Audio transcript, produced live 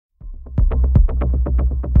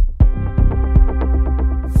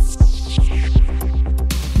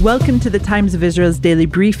Welcome to the Times of Israel's daily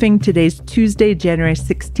briefing. Today's Tuesday, January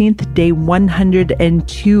 16th, day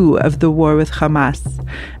 102 of the war with Hamas.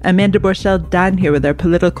 Amanda Borschel-Dan here with our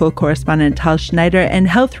political correspondent Tal Schneider and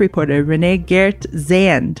health reporter Renee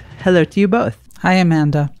Geert-Zand. Hello to you both. Hi,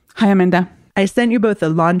 Amanda. Hi, Amanda. I sent you both a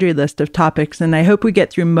laundry list of topics, and I hope we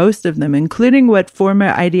get through most of them, including what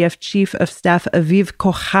former IDF Chief of Staff Aviv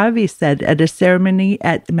Kochavi said at a ceremony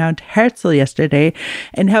at Mount Herzl yesterday,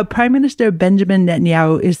 and how Prime Minister Benjamin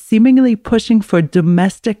Netanyahu is seemingly pushing for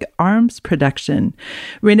domestic arms production.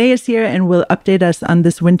 Renee is here and will update us on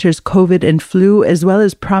this winter's COVID and flu, as well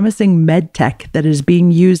as promising medtech that is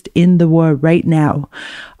being used in the war right now.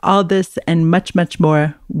 All this and much, much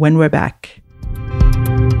more when we're back.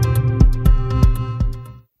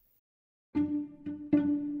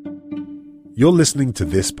 You're listening to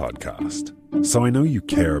this podcast, so I know you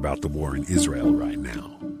care about the war in Israel right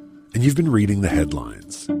now. And you've been reading the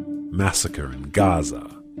headlines. Massacre in Gaza,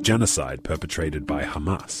 genocide perpetrated by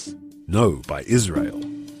Hamas. No, by Israel.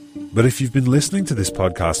 But if you've been listening to this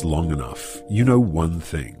podcast long enough, you know one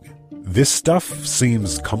thing. This stuff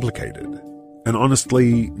seems complicated. And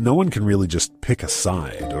honestly, no one can really just pick a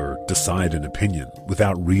side or decide an opinion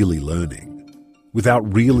without really learning,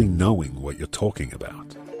 without really knowing what you're talking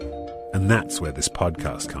about. And that's where this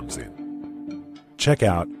podcast comes in. Check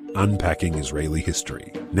out Unpacking Israeli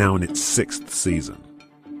History, now in its 6th season.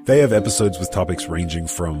 They have episodes with topics ranging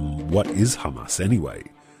from what is Hamas anyway,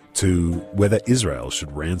 to whether Israel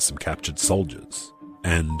should ransom captured soldiers,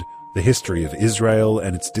 and the history of Israel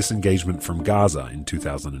and its disengagement from Gaza in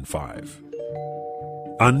 2005.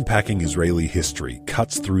 Unpacking Israeli History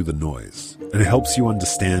cuts through the noise and helps you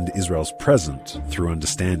understand Israel's present through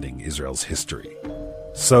understanding Israel's history.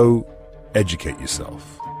 So, educate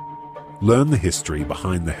yourself. Learn the history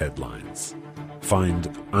behind the headlines.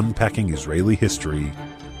 Find Unpacking Israeli History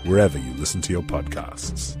wherever you listen to your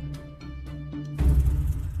podcasts.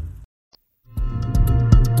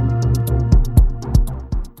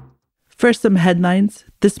 First, some headlines.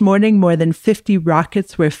 This morning, more than 50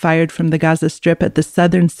 rockets were fired from the Gaza Strip at the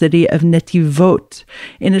southern city of Netivot.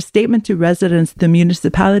 In a statement to residents, the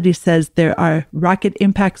municipality says there are rocket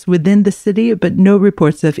impacts within the city, but no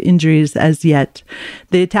reports of injuries as yet.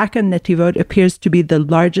 The attack on Netivot appears to be the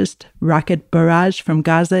largest rocket barrage from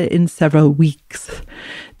Gaza in several weeks.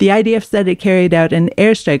 The IDF said it carried out an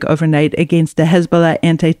airstrike overnight against a Hezbollah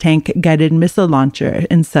anti-tank guided missile launcher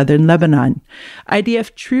in southern Lebanon.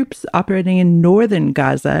 IDF troops operating in northern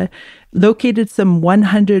Gaza located some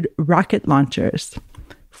 100 rocket launchers.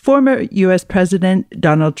 Former U.S. President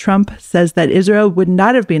Donald Trump says that Israel would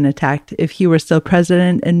not have been attacked if he were still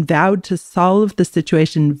president and vowed to solve the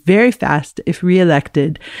situation very fast if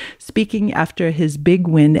reelected, speaking after his big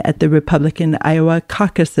win at the Republican Iowa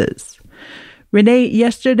caucuses. Renee,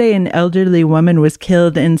 yesterday an elderly woman was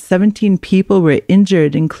killed and 17 people were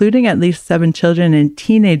injured, including at least 7 children and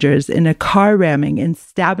teenagers, in a car ramming and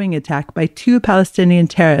stabbing attack by 2 Palestinian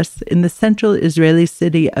terrorists in the central Israeli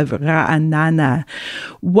city of Ra'anana.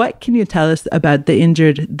 What can you tell us about the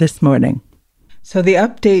injured this morning? So the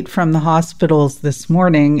update from the hospitals this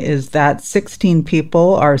morning is that 16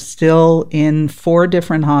 people are still in 4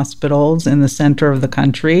 different hospitals in the center of the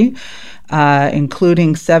country,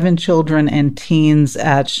 including 7 children and teens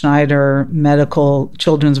at Schneider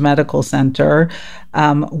Children's Medical Center.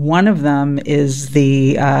 One of them is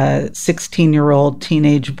the 16-year-old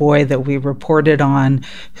teenage boy that we reported on,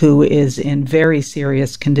 who is in very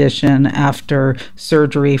serious condition after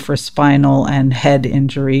surgery for spinal and head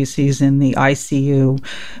injuries. He's in the ICU,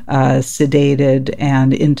 sedated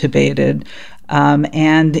and intubated.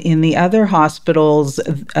 And in the other hospitals,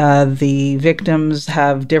 the victims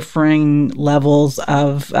have differing levels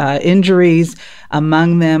of injuries.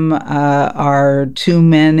 Among them are 2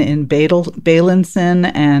 men in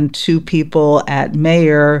Beilinson and 2 people at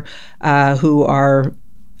Mayer who are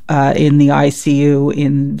in the ICU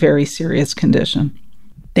in very serious condition.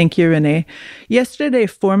 Thank you, Renee. Yesterday,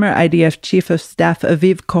 former IDF Chief of Staff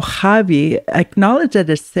Aviv Kochavi acknowledged at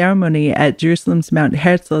a ceremony at Jerusalem's Mount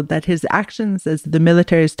Herzl that his actions as the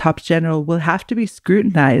military's top general will have to be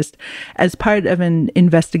scrutinized as part of an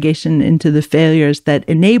investigation into the failures that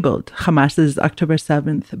enabled Hamas's October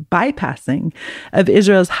 7th bypassing of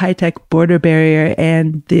Israel's high-tech border barrier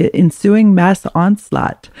and the ensuing mass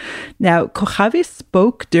onslaught. Now, Kochavi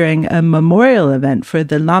spoke during a memorial event for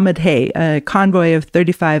the Lamed Hey, a convoy of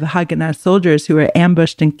 35 Haganah soldiers who were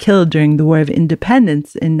ambushed and killed during the War of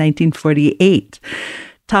Independence in 1948.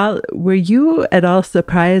 Tal, were you at all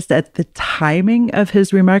surprised at the timing of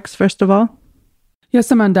his remarks, first of all?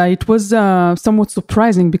 Yes, Amanda, it was somewhat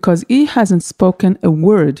surprising because he hasn't spoken a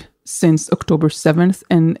word since October 7th,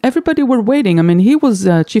 and everybody were waiting. I mean, he was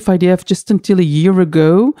chief IDF just until a year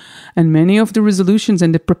ago, and many of the resolutions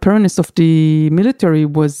and the preparedness of the military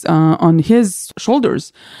was on his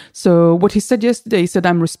shoulders. So what he said yesterday, he said,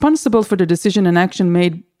 I'm responsible for the decision and action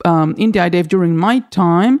made in the IDF during my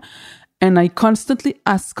time, and I constantly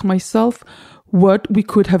ask myself what we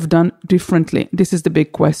could have done differently. This is the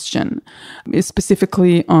big question,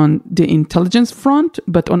 specifically on the intelligence front,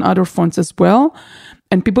 but on other fronts as well.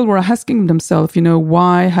 And people were asking themselves,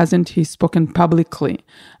 why hasn't he spoken publicly?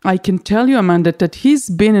 I can tell you, Amanda, that he's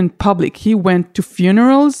been in public. He went to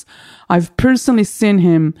funerals. I've personally seen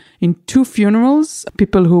him in 2 funerals,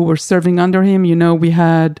 people who were serving under him. We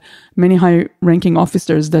had many high-ranking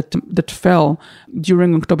officers that fell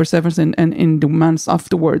during October 7th and in the months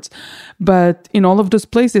afterwards. But in all of those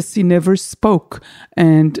places, he never spoke.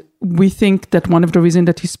 And we think that one of the reasons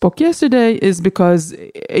that he spoke yesterday is because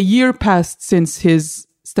a year passed since his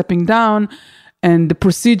stepping down, and the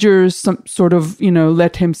procedures sort of,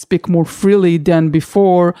 let him speak more freely than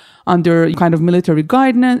before under kind of military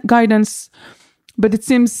guidance. But it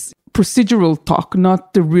seems procedural talk,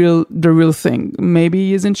 not the real thing.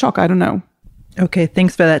 Maybe he's in shock. I don't know. Okay,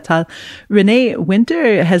 thanks for that, Tal. Renee,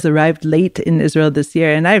 winter has arrived late in Israel this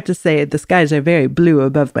year, and I have to say the skies are very blue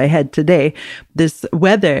above my head today. This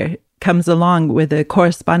weather comes along with a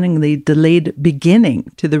correspondingly delayed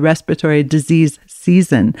beginning to the respiratory disease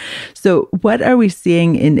season. So what are we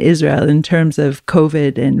seeing in Israel in terms of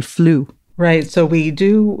COVID and flu? Right. So we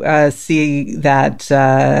do see that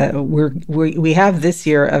we have this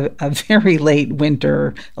year a very late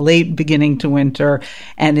winter, a late beginning to winter,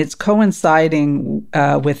 and it's coinciding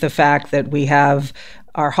with the fact that we have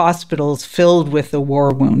our hospitals filled with the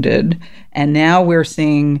war wounded. And now we're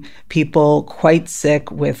seeing people quite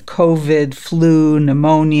sick with COVID, flu,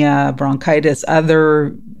 pneumonia, bronchitis,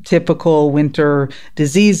 other typical winter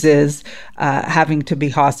diseases having to be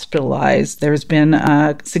hospitalized. There's been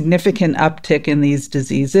a significant uptick in these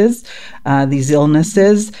diseases, these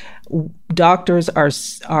illnesses. Doctors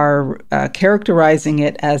are characterizing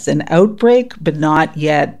it as an outbreak, but not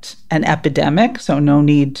yet an epidemic, so no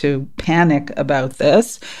need to panic about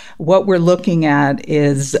this. What we're looking at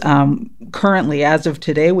is currently, as of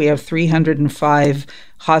today, we have 305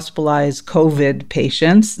 hospitalized COVID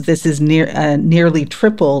patients. This is nearly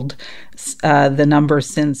tripled the number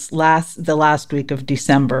since the last week of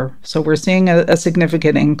December. So we're seeing a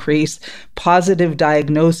significant increase. Positive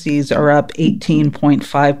diagnoses are up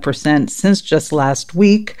 18.5% since just last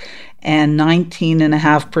week, and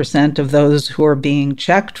 19.5% of those who are being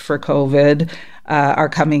checked for COVID are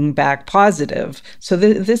coming back positive. So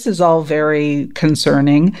this is all very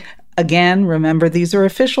concerning. Again, remember, these are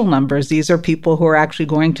official numbers. These are people who are actually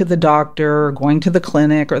going to the doctor or going to the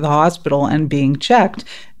clinic or the hospital and being checked.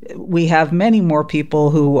 We have many more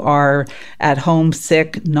people who are at home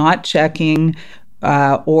sick, not checking,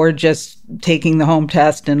 or just taking the home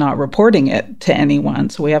test and not reporting it to anyone.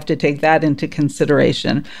 So we have to take that into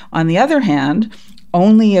consideration. On the other hand,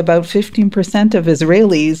 only about 15% of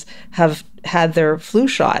Israelis have had their flu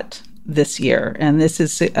shot this year, and this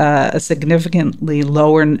is a significantly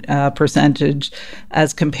lower percentage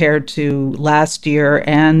as compared to last year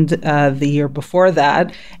and the year before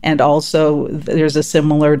that. And also, there's a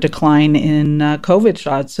similar decline in COVID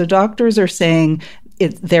shots. So doctors are saying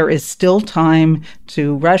there is still time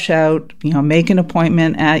to rush out, make an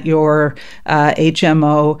appointment at your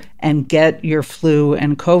HMO and get your flu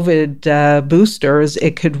and COVID boosters.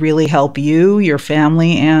 It could really help you, your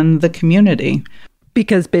family, and the community.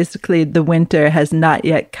 Because basically the winter has not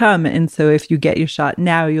yet come. And so if you get your shot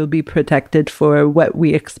now, you'll be protected for what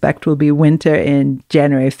we expect will be winter in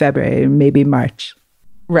January, February, maybe March.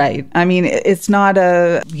 Right. I mean, it's not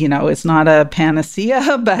a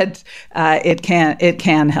panacea, but it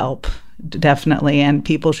can help, definitely. And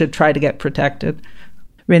people should try to get protected.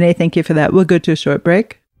 Renee, thank you for that. We'll go to a short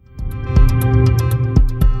break.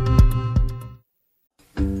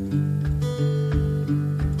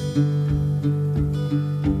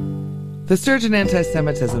 The surge in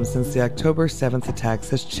anti-Semitism since the October 7th attacks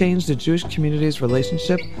has changed the Jewish community's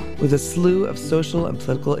relationship with a slew of social and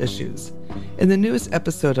political issues. In the newest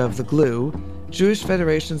episode of The Glue, Jewish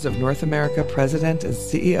Federations of North America President and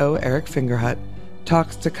CEO Eric Fingerhut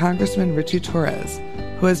talks to Congressman Richie Torres,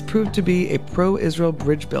 who has proved to be a pro-Israel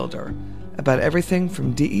bridge builder about everything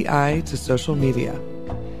from DEI to social media.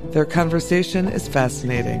 Their conversation is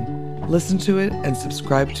fascinating. Listen to it and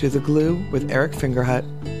subscribe to The Glue with Eric Fingerhut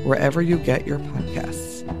wherever you get your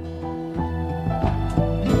podcasts.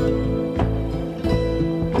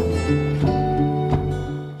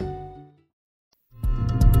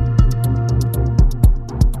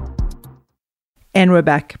 And we're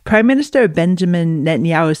back. Prime Minister Benjamin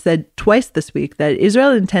Netanyahu said twice this week that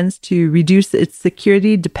Israel intends to reduce its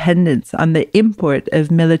security dependence on the import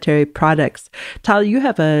of military products. Tal, you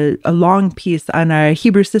have a long piece on our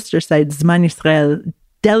Hebrew sister site, Zman Yisrael,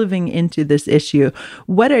 delving into this issue.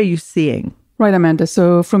 What are you seeing? Right, Amanda.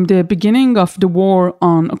 So from the beginning of the war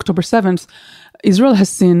on October 7th, Israel has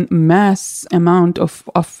seen mass amount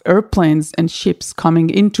of airplanes and ships coming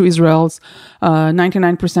into Israel's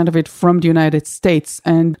 99% of it from the United States.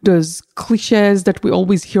 And those cliches that we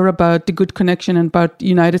always hear about the good connection and about the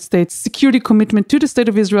United States security commitment to the state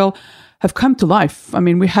of Israel have come to life. I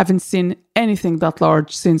mean, we haven't seen anything that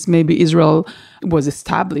large since maybe Israel was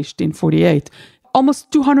established in 1948.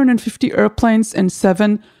 Almost 250 airplanes and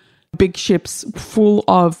 7 big ships full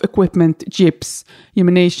of equipment, jeeps,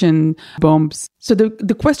 ammunition, bombs. So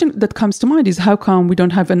the question that comes to mind is how come we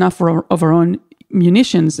don't have enough of our own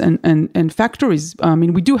munitions and factories? I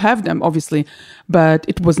mean, we do have them, obviously, but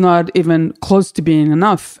it was not even close to being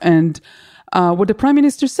enough. And what the Prime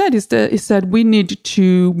Minister said is that he said we need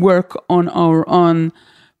to work on our own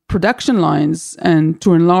production lines and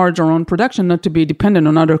to enlarge our own production, not to be dependent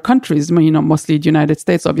on other countries, mostly the United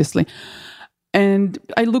States, obviously. And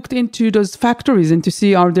I looked into those factories and to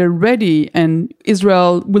see are they ready, and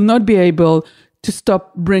Israel will not be able to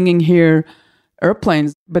stop bringing here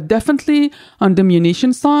airplanes. But definitely on the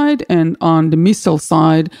munition side and on the missile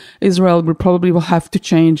side, Israel will have to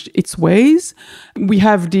change its ways. We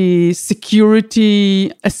have the security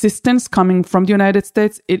assistance coming from the United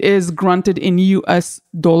States. It is granted in US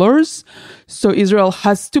dollars. So Israel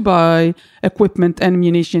has to buy equipment and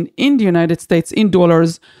munition in the United States in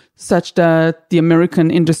dollars, such that the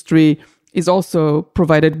American industry is also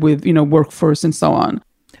provided with, workforce and so on.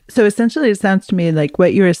 So essentially, it sounds to me like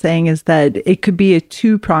what you were saying is that it could be a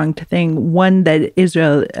two-pronged thing. One, that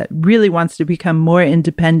Israel really wants to become more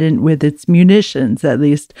independent with its munitions, at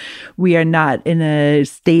least. We are not in a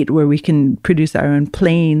state where we can produce our own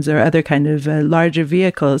planes or other kind of larger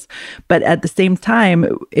vehicles. But at the same time,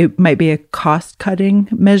 it might be a cost-cutting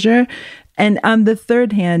measure. And on the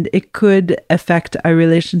third hand, it could affect our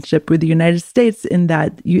relationship with the United States in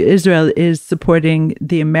that Israel is supporting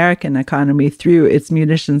the American economy through its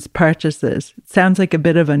munitions purchases. It sounds like a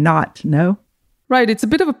bit of a knot, no? Right, it's a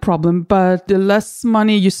bit of a problem, but the less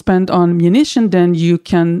money you spend on munition, then you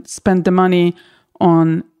can spend the money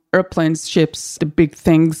on airplanes, ships, the big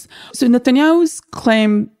things. So Netanyahu's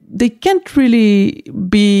claim, they can't really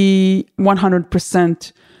be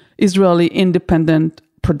 100% Israeli independent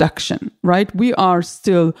production, right? We are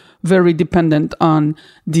still very dependent on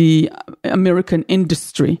the American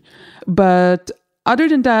industry. But other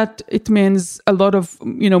than that, it means a lot of,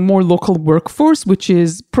 more local workforce, which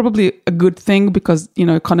is probably a good thing because,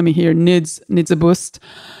 economy here needs a boost.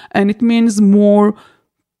 And it means more,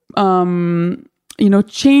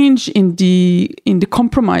 change in the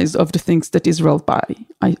compromise of the things that Israel buy,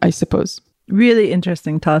 I suppose. Really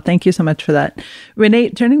interesting, Tal. Thank you so much for that. Renee,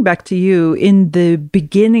 turning back to you, in the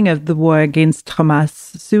beginning of the war against Hamas,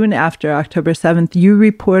 soon after October 7th, you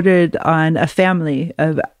reported on a family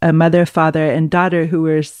of a mother, father, and daughter who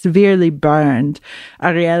were severely burned,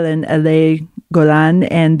 Ariel and Alei Golan,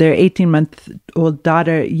 and their 18-month-old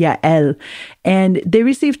daughter, Yael. And they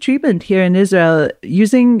received treatment here in Israel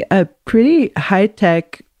using a pretty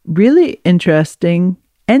high-tech, really interesting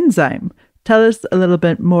enzyme. Tell us a little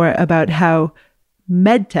bit more about how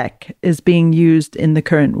medtech is being used in the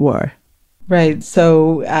current war. Right.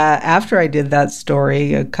 So after I did that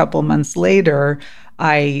story, a couple months later,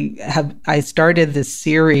 I started this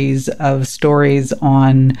series of stories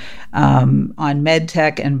on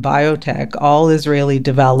medtech and biotech, all Israeli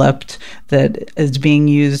developed, that is being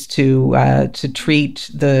used to treat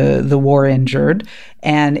the war injured.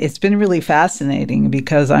 And it's been really fascinating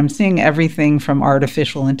because I'm seeing everything from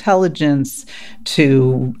artificial intelligence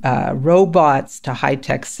to robots to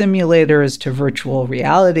high-tech simulators to virtual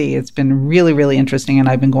reality. It's been really, really interesting. And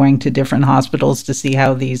I've been going to different hospitals to see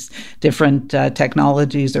how these different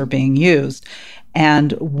technologies are being used.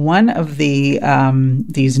 And one of these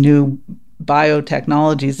new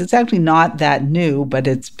biotechnologies, it's actually not that new, but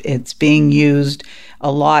it's being used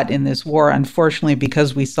a lot in this war, unfortunately,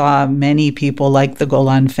 because we saw many people like the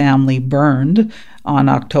Golan family burned on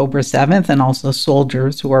October 7th, and also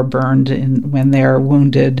soldiers who are burned when they're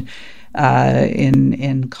wounded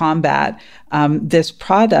in combat. This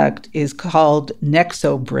product is called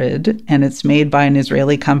Nexobrid, and it's made by an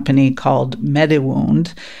Israeli company called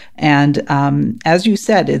MediWound. And as you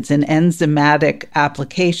said, it's an enzymatic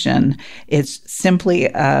application. It's simply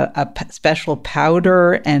a special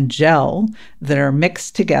powder and gel that are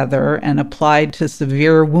mixed together and applied to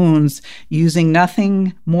severe wounds using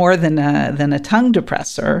nothing more than a tongue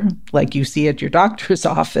depressor, like you see at your doctor's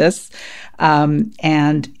office.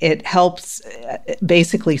 And it helps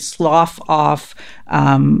basically slough off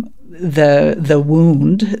the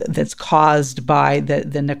wound that's caused by the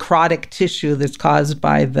necrotic tissue that's caused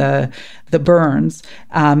by the burns.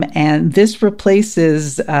 And this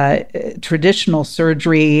replaces traditional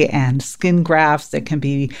surgery and skin grafts that can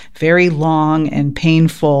be very long and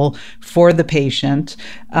painful for the patient.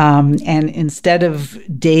 And instead of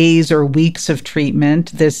days or weeks of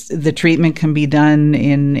treatment, the treatment can be done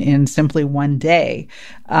in simply one day.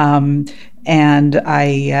 And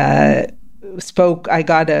I spoke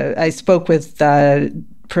with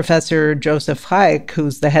Professor Joseph Hayek,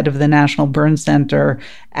 who's the head of the National Burn Center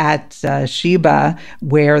at Sheba,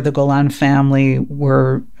 where the Golan family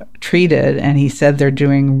were treated, and he said they're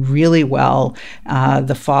doing really well.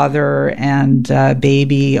 The father and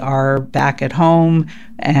baby are back at home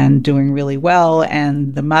and doing really well,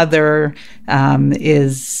 and the mother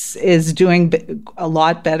is doing a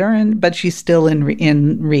lot better, but she's still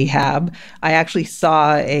in rehab. I actually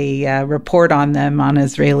saw a report on them on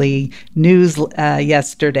Israeli news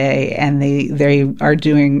yesterday, and they are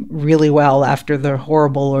doing really well after the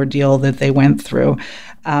horrible ordeal that they went through.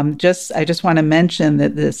 I just want to mention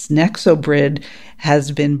that this Nexobrid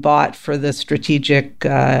has been bought for the strategic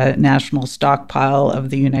national stockpile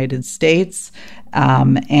of the United States.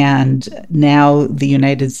 And now the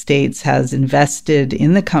United States has invested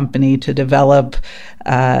in the company to develop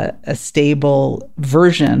a stable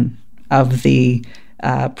version of the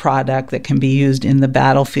product that can be used in the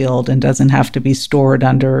battlefield and doesn't have to be stored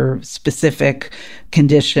under specific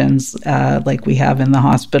conditions like we have in the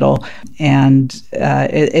hospital. And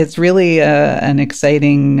it's really an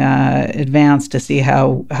exciting advance to see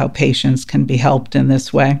how patients can be helped in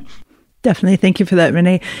this way. Definitely. Thank you for that,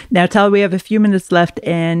 Renee. Now, Tal, we have a few minutes left.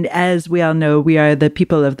 And as we all know, we are the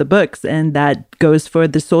people of the books, and that goes for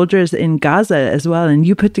the soldiers in Gaza as well. And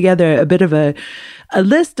you put together a bit of a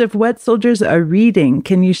list of what soldiers are reading.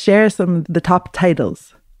 Can you share some of the top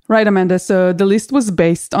titles? Right, Amanda. So the list was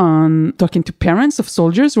based on talking to parents of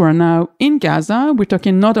soldiers who are now in Gaza. We're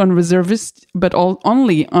talking not on reservists, but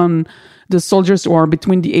only on the soldiers who are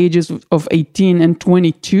between the ages of 18 and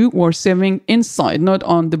 22 who are serving inside, not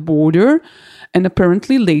on the border. And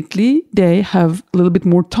apparently lately they have a little bit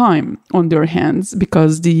more time on their hands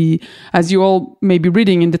because as you all may be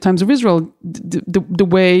reading in the Times of Israel, the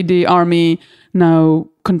way the army now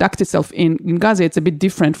conduct itself in Gaza, it's a bit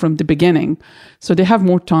different from the beginning. So they have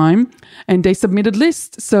more time and they submitted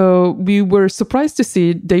lists. So we were surprised to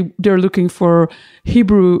see they're looking for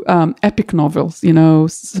Hebrew epic novels,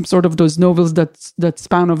 some sort of those novels that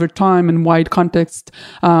span over time and wide context,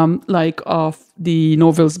 like of the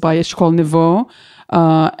novels by Eshkol Nevo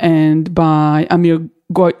and by Amir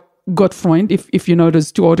Gottfreund. If you know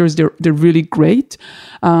those two authors, they're really great.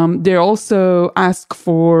 They also ask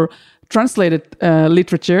for translated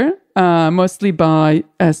literature, mostly by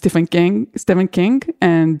Stephen King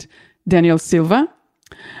and Daniel Silva.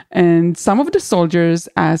 And some of the soldiers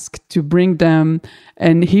asked to bring them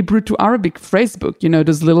an Hebrew to Arabic phrase book,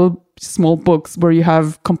 those little small books where you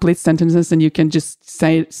have complete sentences and you can just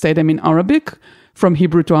say them in Arabic, from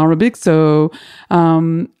Hebrew to Arabic. So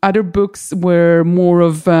other books were more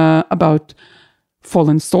of about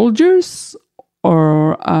fallen soldiers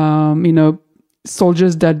or,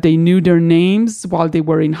 soldiers that they knew their names while they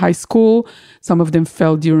were in high school. Some of them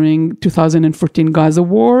fell during 2014 Gaza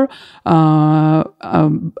war.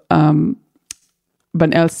 Ben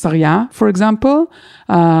El Saria, for example.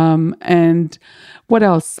 And what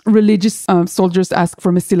else? Religious soldiers ask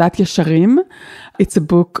for Mesilat Yesharim. It's a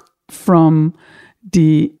book from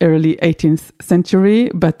the early 18th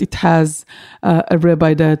century, but it has a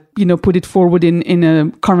rabbi that, put it forward in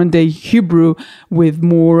a current day Hebrew with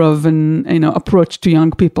more of an, approach to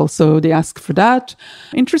young people. So they ask for that.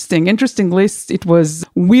 Interesting list. It was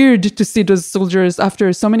weird to see those soldiers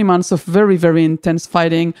after so many months of very, very intense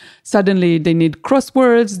fighting. Suddenly they need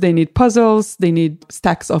crosswords, they need puzzles, they need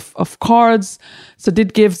stacks of cards. So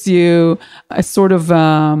that gives you a sort of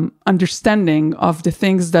understanding of the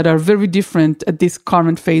things that are very different at this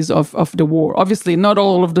current phase of the war. Obviously, not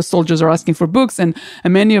all of the soldiers are asking for books, and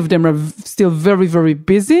many of them are still very, very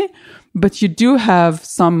busy. But you do have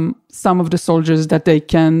some some of the soldiers that they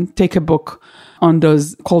can take a book on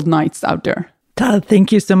those cold nights out there. Tal,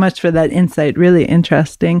 thank you so much for that insight. Really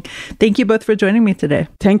interesting. Thank you both for joining me today.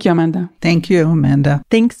 Thank you, Amanda. Thank you, Amanda.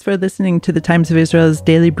 Thanks for listening to the Times of Israel's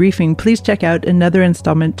Daily Briefing. Please check out another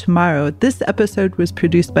installment tomorrow. This episode was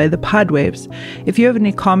produced by the Podwaves. If you have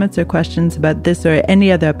any comments or questions about this or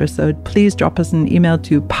any other episode, please drop us an email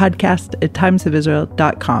to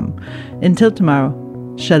podcast@timesofisrael.com. Until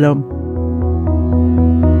tomorrow, shalom.